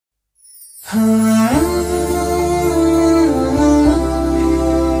In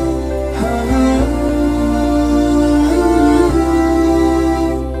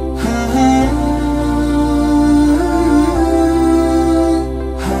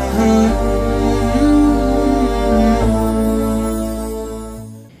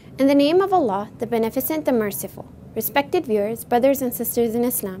the name of Allah, the Beneficent, the Merciful. Respected viewers, brothers and sisters in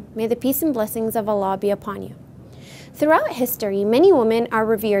Islam, may the peace and blessings of Allah be upon you. Throughout history, many women are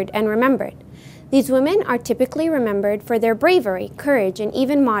revered and remembered. These women are typically remembered for their bravery, courage, and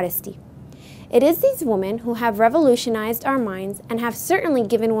even modesty. It is these women who have revolutionized our minds and have certainly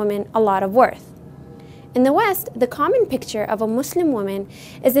given women a lot of worth. In the West, the common picture of a Muslim woman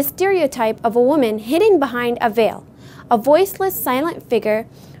is a stereotype of a woman hidden behind a veil, a voiceless, silent figure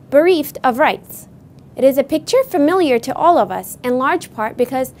bereft of rights. It is a picture familiar to all of us, in large part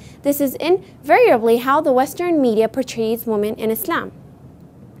because this is invariably how the Western media portrays women in Islam.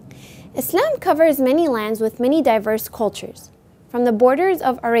 Islam covers many lands with many diverse cultures, from the borders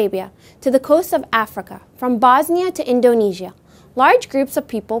of Arabia to the coast of Africa, from Bosnia to Indonesia. Large groups of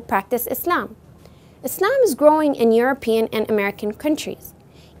people practice Islam. Islam is growing in European and American countries.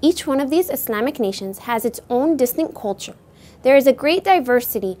 Each one of these Islamic nations has its own distinct culture. There is a great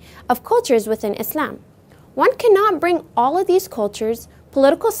diversity of cultures within Islam. One cannot bring all of these cultures,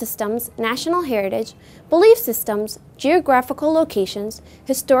 political systems, national heritage, belief systems, geographical locations,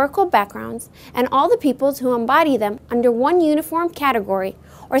 historical backgrounds, and all the peoples who embody them under one uniform category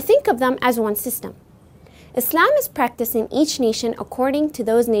or think of them as one system. Islam is practiced in each nation according to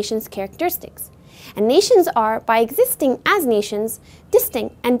those nations' characteristics. And nations are, by existing as nations,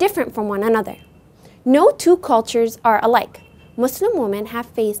 distinct and different from one another. No two cultures are alike. Muslim women have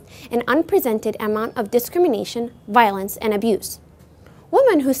faced an unprecedented amount of discrimination, violence, and abuse.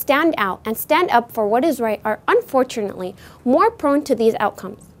 Women who stand out and stand up for what is right are unfortunately more prone to these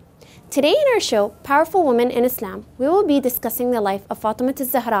outcomes. Today in our show, Powerful Women in Islam, we will be discussing the life of Fatima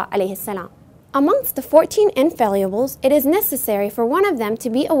Al-Zahra alayhi salam. Amongst the 14 infallibles, it is necessary for one of them to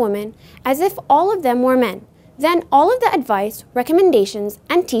be a woman, as if all of them were men. Then all of the advice, recommendations,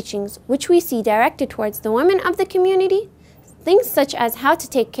 and teachings which we see directed towards the women of the community, things such as how to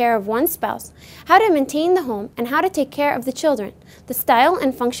take care of one's spouse, how to maintain the home, and how to take care of the children, the style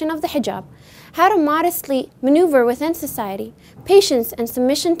and function of the hijab, how to modestly maneuver within society, patience and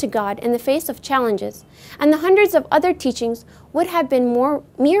submission to God in the face of challenges, and the hundreds of other teachings would have been more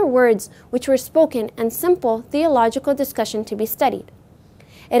mere words which were spoken and simple theological discussion to be studied.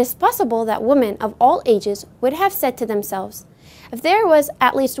 It is possible that women of all ages would have said to themselves, if there was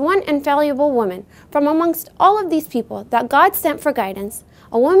at least one infallible woman from amongst all of these people that God sent for guidance,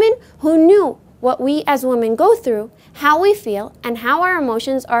 a woman who knew what we as women go through, how we feel, and how our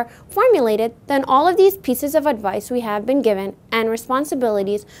emotions are formulated, then all of these pieces of advice we have been given and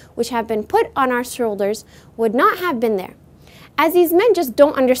responsibilities which have been put on our shoulders would not have been there, as these men just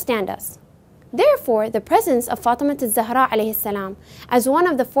don't understand us. Therefore, the presence of Fatima Al-Zahra alayhi salam as one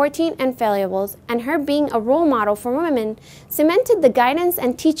of the 14 infallibles and her being a role model for women cemented the guidance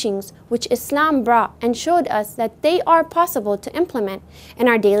and teachings which Islam brought and showed us that they are possible to implement in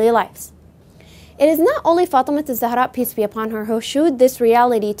our daily lives. It is not only Fatima Al-Zahra, peace be upon her, who showed this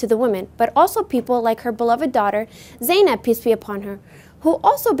reality to the women, but also people like her beloved daughter, Zainab, peace be upon her, who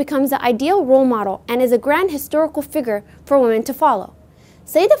also becomes the ideal role model and is a grand historical figure for women to follow.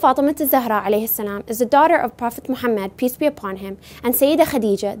 Sayyidah Fatima Al-Zahra alayhi salam is the daughter of Prophet Muhammad, peace be upon him, and Sayyidah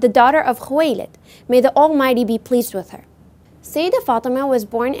Khadija, the daughter of Khuwaylid. May the Almighty be pleased with her. Sayyidah Fatima was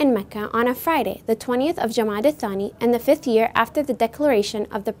born in Mecca on a Friday, the 20th of Jamad al-Thani, in the 5th year after the declaration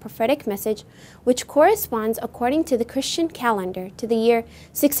of the prophetic message, which corresponds, according to the Christian calendar, to the year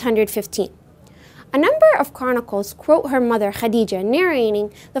 615. A number of chronicles quote her mother Khadija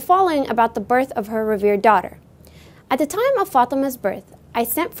narrating the following about the birth of her revered daughter. At the time of Fatima's birth, I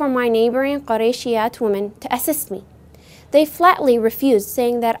sent for my neighboring Qurayshiyat women to assist me. They flatly refused,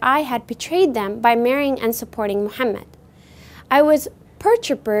 saying that I had betrayed them by marrying and supporting Muhammad. I was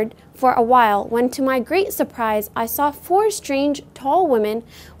perturbed for a while when, to my great surprise, I saw 4 strange, tall women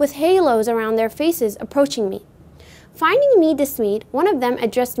with halos around their faces approaching me. Finding me dismayed, one of them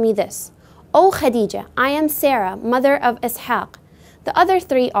addressed me this: "O Khadija, I am Sarah, mother of Ishaq. The other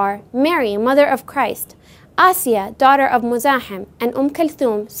 3 are Mary, mother of Christ, Asiya, daughter of Muzahim, and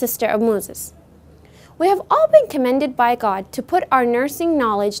Kulthum, sister of Moses. We have all been commended by God to put our nursing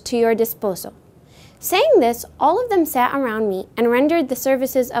knowledge to your disposal." Saying this, all of them sat around me and rendered the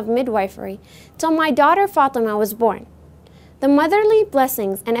services of midwifery till my daughter Fatima was born. The motherly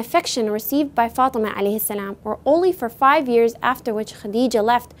blessings and affection received by Fatima alayhi salam were only for 5 years, after which Khadija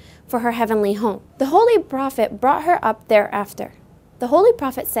left for her heavenly home. The Holy Prophet brought her up thereafter. The Holy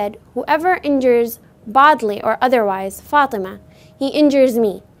Prophet said, "Whoever injures bodily or otherwise Fatima, he injures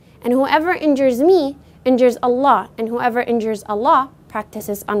me. And whoever injures me, injures Allah. And whoever injures Allah,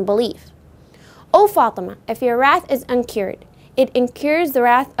 practices unbelief." O Fatima, if your wrath is uncured, it incurs the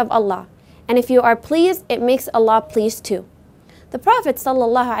wrath of Allah. And if you are pleased, it makes Allah pleased too. The Prophet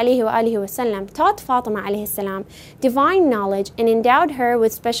ﷺ taught Fatima ﷺ divine knowledge and endowed her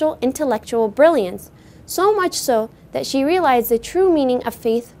with special intellectual brilliance, so much so that she realized the true meaning of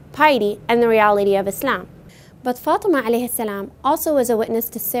faith, piety, and the reality of Islam. But Fatima ﷺ also was a witness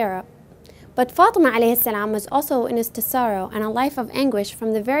to sorrow. And a life of anguish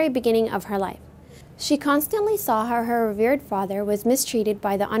from the very beginning of her life. She constantly saw how her revered father was mistreated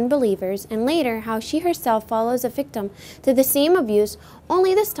by the unbelievers, and later how she herself follows a victim to the same abuse,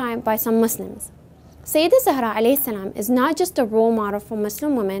 only this time by some Muslims. Sayyidah Zahra ﷺ is not just a role model for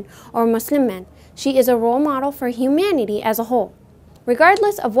Muslim women or Muslim men, she is a role model for humanity as a whole.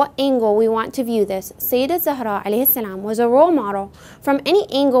 Regardless of what angle we want to view this, Sayyidah Zahra ﷺ was a role model from any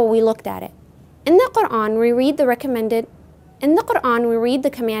angle we looked at it. In the Quran, we read the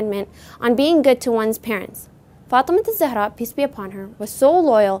commandment on being good to one's parents. Fatima Al-Zahra, peace be upon her, was so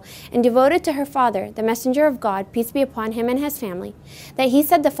loyal and devoted to her father, the Messenger of God, peace be upon him and his family, that he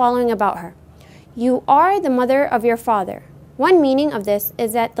said the following about her: "You are the mother of your father." One meaning of this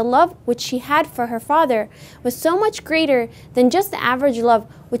is that the love which she had for her father was so much greater than just the average love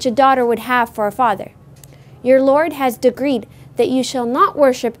which a daughter would have for a father. Your Lord has decreed that you shall not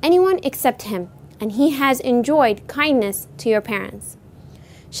worship anyone except him, and he has enjoined kindness to your parents.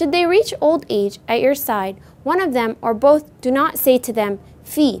 Should they reach old age at your side, one of them or both, do not say to them,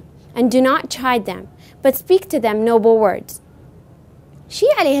 "Fie," and do not chide them, but speak to them noble words. She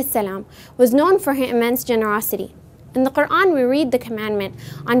ﷺ was known for her immense generosity. In the Quran, we read the commandment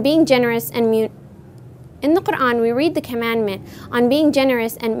on being generous and munificent. In the Quran, we read the commandment on being generous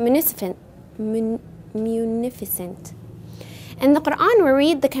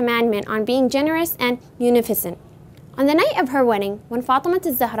and munificent. On the night of her wedding, when Fatima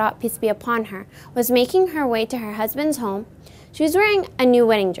Al-Zahra, peace be upon her, was making her way to her husband's home, she was wearing a new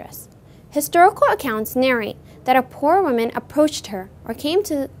wedding dress. Historical accounts narrate that a poor woman approached her or came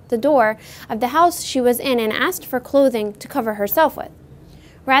to the door of the house she was in and asked for clothing to cover herself with.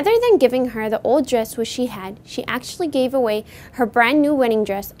 Rather than giving her the old dress which she had, she actually gave away her brand new wedding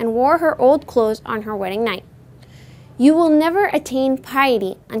dress and wore her old clothes on her wedding night. You will never attain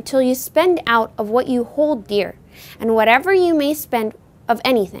piety until you spend out of what you hold dear, and whatever you may spend of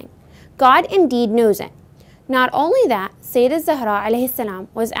anything. God indeed knows it. Not only that, Sayyidah Zahra ﷺ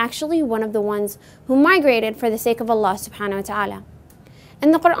was actually one of the ones who migrated for the sake of Allah subhanahu wa ta'ala.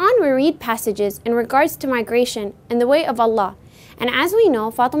 In the Quran, we read passages in regards to migration in the way of Allah. And as we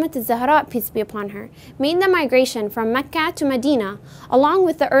know, Fatima Al-Zahra, peace be upon her, made the migration from Mecca to Medina along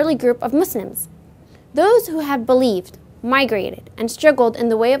with the early group of Muslims. Those who have believed, migrated, and struggled in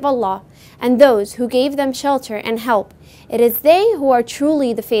the way of Allah, and those who gave them shelter and help, it is they who are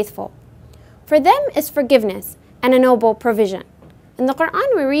truly the faithful. For them is forgiveness and a noble provision. In the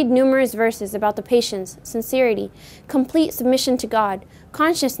Quran, we read numerous verses about the patience, sincerity, complete submission to God,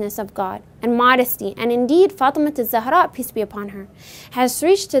 consciousness of God, and modesty. And indeed, Fatima Al-Zahra, peace be upon her, has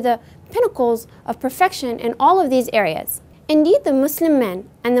reached to the pinnacles of perfection in all of these areas. Indeed, the Muslim men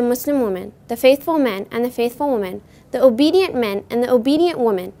and the Muslim women, the faithful men and the faithful women, the obedient men and the obedient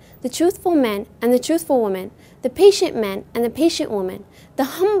women, the truthful men and the truthful women, the patient men and the patient women,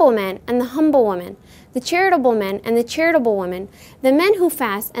 the humble men and the humble women, the charitable men and the charitable women, the men who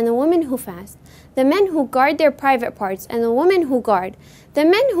fast and the women who fast, the men who guard their private parts and the women who guard, the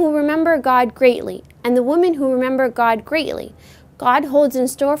men who remember God greatly and the women who remember God greatly. God holds in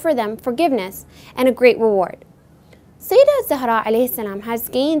store for them forgiveness and a great reward. Sayyidah Zahra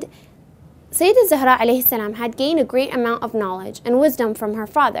had gained a great amount of knowledge and wisdom from her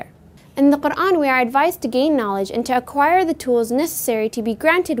father. In the Quran, we are advised to gain knowledge and to acquire the tools necessary to be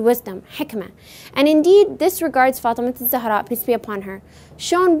granted wisdom, hikmah. And indeed, this regards Fatima Al-Zahra, peace be upon her,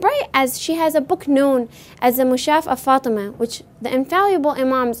 shone bright as she has a book known as the Mushaf of Fatima, which the infallible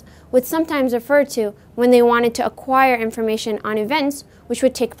Imams would sometimes refer to when they wanted to acquire information on events which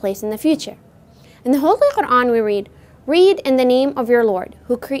would take place in the future. In the Holy Quran, we read in the name of your Lord,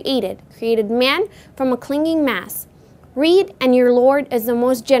 who created man from a clinging mass. Read, and your Lord is the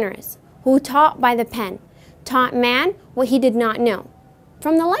most generous, who taught by the pen, taught man what he did not know.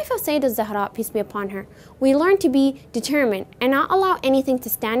 From the life of Sayyidah Zahra, peace be upon her, we learn to be determined and not allow anything to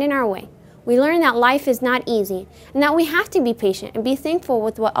stand in our way. We learn that life is not easy and that we have to be patient and be thankful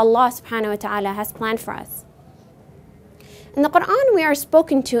with what Allah subhanahu wa ta'ala has planned for us. In the Quran, we are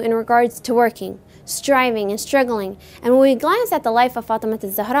spoken to in regards to working, striving and struggling. And when we glance at the life of Fatima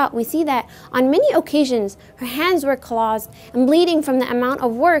Al-Zahra, we see that on many occasions her hands were clawed and bleeding from the amount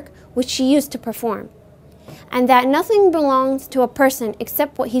of work which she used to perform. And that nothing belongs to a person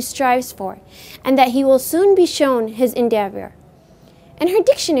except what he strives for, and that he will soon be shown his endeavor. In her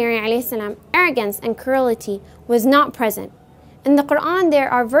dictionary, arrogance and cruelty was not present. In the Quran, there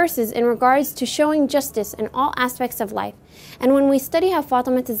are verses in regards to showing justice in all aspects of life. And when we study how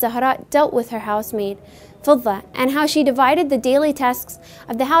Fatima Al-Zahra dealt with her housemaid, Fidda, and how she divided the daily tasks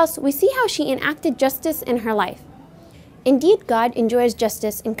of the house, we see how she enacted justice in her life. Indeed, God enjoys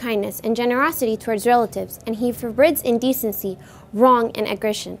justice and kindness and generosity towards relatives, and He forbids indecency, wrong, and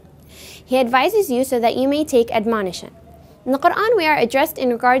aggression. He advises you so that you may take admonition. In the Quran, we are addressed in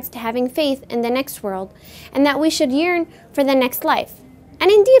regards to having faith in the next world, and that we should yearn for the next life. And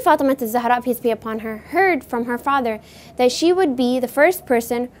indeed, Fatima Al-Zahra, peace be upon her, heard from her father that she would be the first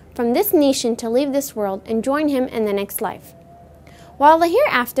person from this nation to leave this world and join him in the next life, while the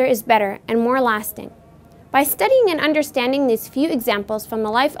hereafter is better and more lasting. By studying and understanding these few examples from the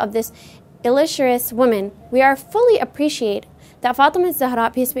life of this illustrious woman, we are fully appreciate that Fatima Al-Zahra,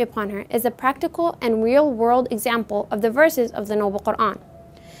 peace be upon her, is a practical and real-world example of the verses of the Noble Quran.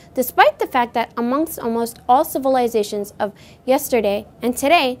 Despite the fact that amongst almost all civilizations of yesterday and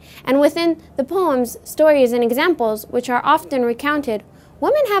today, and within the poems, stories, and examples which are often recounted,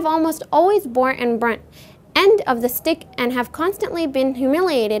 women have almost always borne the brunt end of the stick and have constantly been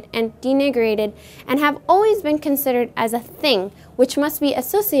humiliated and denigrated, and have always been considered as a thing which must be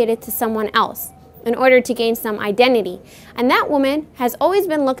associated to someone else in order to gain some identity, and that woman has always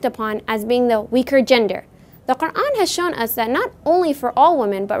been looked upon as being the weaker gender. The Quran has shown us that not only for all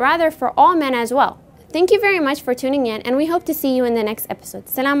women, but rather for all men as well. Thank you very much for tuning in, and we hope to see you in the next episode.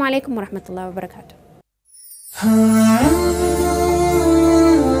 Assalamu alaikum wa rahmatullahi wa barakatuh.